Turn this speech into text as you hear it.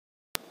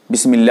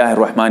बिस्मिल्लाह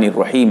रहमान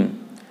रहीम।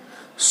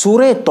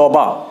 सूरह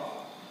तौबा,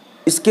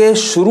 इसके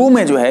शुरू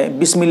में जो है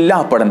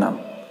बिस्मिल्लाह पढ़ना,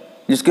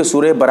 जिसके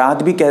सूरह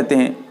बरात भी कहते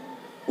हैं,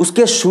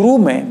 उसके शुरू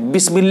में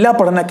बिस्मिल्लाह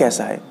पढ़ना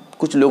कैसा है?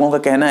 कुछ लोगों का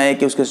कहना है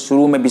कि उसके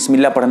शुरू में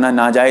बिस्मिल्लाह पढ़ना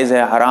नाजायज़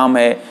है, हराम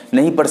है,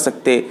 नहीं पढ़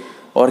सकते,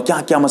 और क्या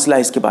क्या मसला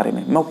है इसके बारे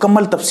में मैं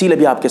मुकम्मल तफसील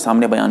अभी आपके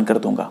सामने बयान कर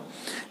दूंगा।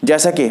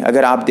 जैसा कि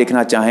अगर आप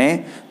देखना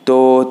चाहें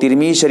तो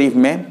तिरमिज़ी शरीफ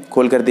में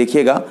खोल कर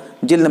देखिएगा,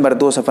 जिल्द नंबर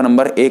 2 सफ़ा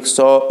नंबर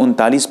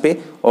 139 पे,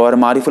 और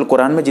मारिफुल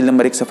कुरान में जिल्द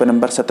नंबर 1 सफ़ा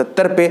नंबर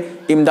 77 पे,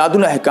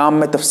 इमदादुल अहकाम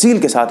में तफसील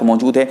के साथ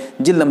मौजूद है,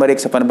 जिल्द नंबर 1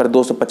 सफ़ा नंबर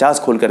 250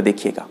 खोल कर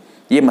देखिएगा,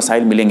 ये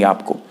मसाइल मिलेंगे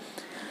आपको।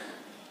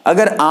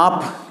 अगर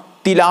आप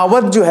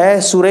तिलावत जो है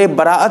सूरह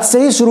बराअत से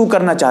ही शुरू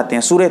करना चाहते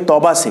हैं, सूरह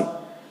तौबा से,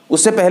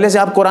 उससे पहले से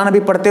आप कुरान अभी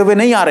पढ़ते हुए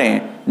नहीं आ रहे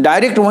हैं,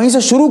 डायरेक्ट वहीं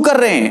से शुरू कर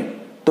रहे हैं,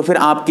 तो फिर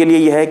आपके लिए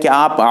यह है कि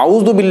आप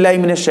आऊज़ु बिल्लाहि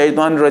मिनश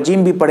शैतानिर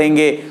रजीम भी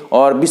पढ़ेंगे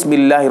और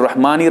बिस्मिल्लाहिर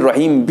रहमानिर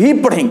रहीम भी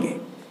पढ़ेंगे।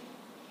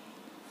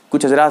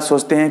 कुछ हज़रात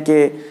सोचते हैं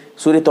कि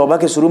सूरह तौबा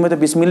के शुरू में तो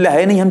बिस्मिल्लाह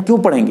है नहीं, हम क्यों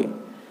पढ़ेंगे?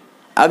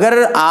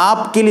 अगर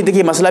आपके लिए,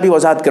 देखिए मसला भी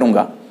वजाहत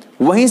करूंगा,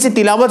 वहीं से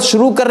तिलावत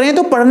शुरू कर रहे हैं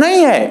तो पढ़ना ही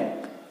है,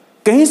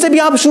 कहीं से भी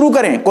आप शुरू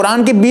करें,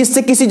 कुरान के बीच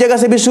से किसी जगह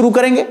से भी शुरू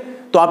करेंगे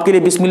तो आपके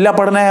लिए बिस्मिल्लाह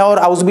पढ़ना है और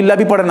आऊज़ु बिल्लाह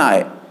भी पढ़ना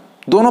है,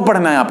 दोनों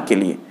पढ़ना है आपके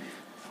लिए।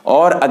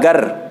 और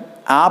अगर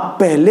आप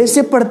पहले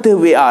से पढ़ते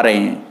हुए आ रहे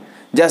हैं,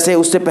 जैसे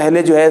उससे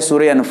पहले जो है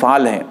सूरह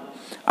अनफाल है,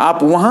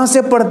 आप वहां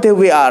से पढ़ते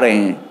हुए आ रहे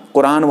हैं,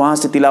 कुरान वहां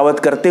से तिलावत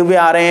करते हुए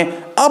आ रहे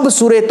हैं, अब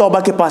सूरह तौबा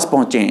के पास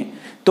पहुंचे हैं,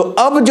 तो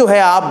अब जो है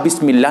आप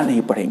बिस्मिल्लाह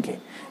नहीं पढ़ेंगे,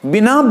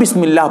 बिना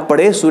बिस्मिल्लाह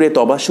पढ़े सूरह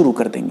तौबा शुरू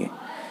कर देंगे।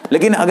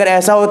 लेकिन अगर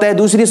ऐसा होता है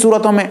दूसरी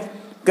सूरतों में,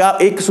 क्या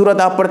एक सूरत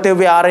आप पढ़ते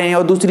हुए आ रहे हैं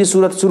और दूसरी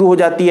सूरत शुरू हो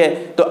जाती है,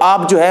 तो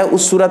आप जो है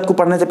उस सूरत को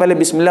पढ़ने से पहले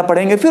बिस्मिल्लाह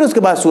पढ़ेंगे, फिर उसके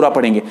बाद सूरा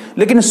पढ़ेंगे।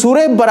 लेकिन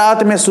सूरह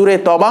बरात में, सूरह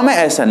तौबा में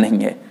ऐसा नहीं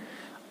है।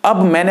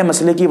 अब मैंने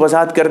मसले की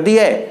वजाहत कर दी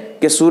है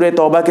कि सूरह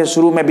तौबा के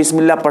शुरू में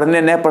बिस्मिल्लाह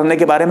पढ़ने न पढ़ने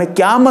के बारे में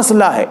क्या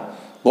मसला है,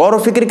 गौर व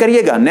फिक्र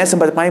करिएगा, न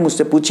समझ पाए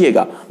मुझसे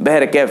पूछिएगा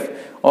बहर कैफ,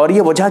 और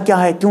ये वजह क्या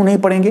है, क्यों नहीं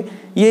पढ़ेंगे,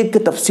 ये एक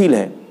तफसील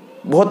है,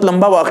 बहुत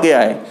लंबा वाक़या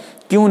है,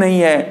 क्यों नहीं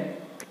है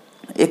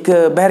एक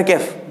बहर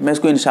कैफ, मैं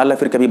इसको इंशाल्लाह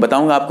फिर कभी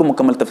बताऊंगा आपको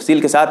मुकम्मल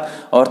तफसील के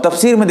साथ। और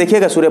तफसीर में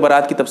देखिएगा, सूरह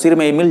बरात की तफसीर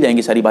में ये मिल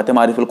जाएंगी सारी बातें,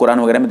 मारिफुल कुरान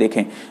वगैरह में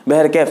देखें।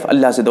 बहर कैफ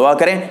अल्लाह से दुआ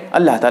करें,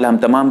 अल्लाह ताला हम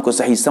तमाम को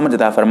सही समझ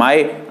अता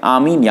फरमाए,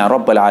 आमीन या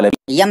रब्बल आलमीन।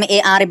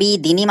 MARB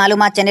दीनी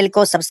मालूमात चैनल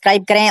को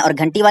सब्सक्राइब करें और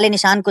घंटी वाले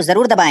निशान को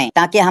जरूर दबाएं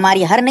ताकि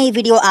हमारी हर नई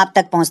वीडियो आप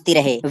तक पहुंचती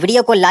रहे।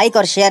 वीडियो को लाइक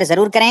और शेयर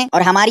जरूर करें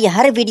और हमारी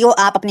हर वीडियो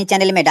आप अपने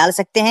चैनल में डाल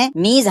सकते हैं।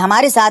 मीज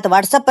हमारे साथ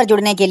व्हाट्सएप पर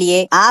जुड़ने के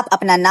लिए आप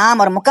अपना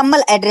नाम और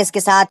मुकम्मल एड्रेस के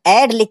साथ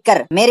ऐड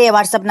लिखकर मेरे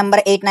व्हाट्सएप नंबर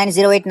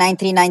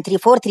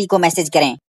 8908939343 को मैसेज करें।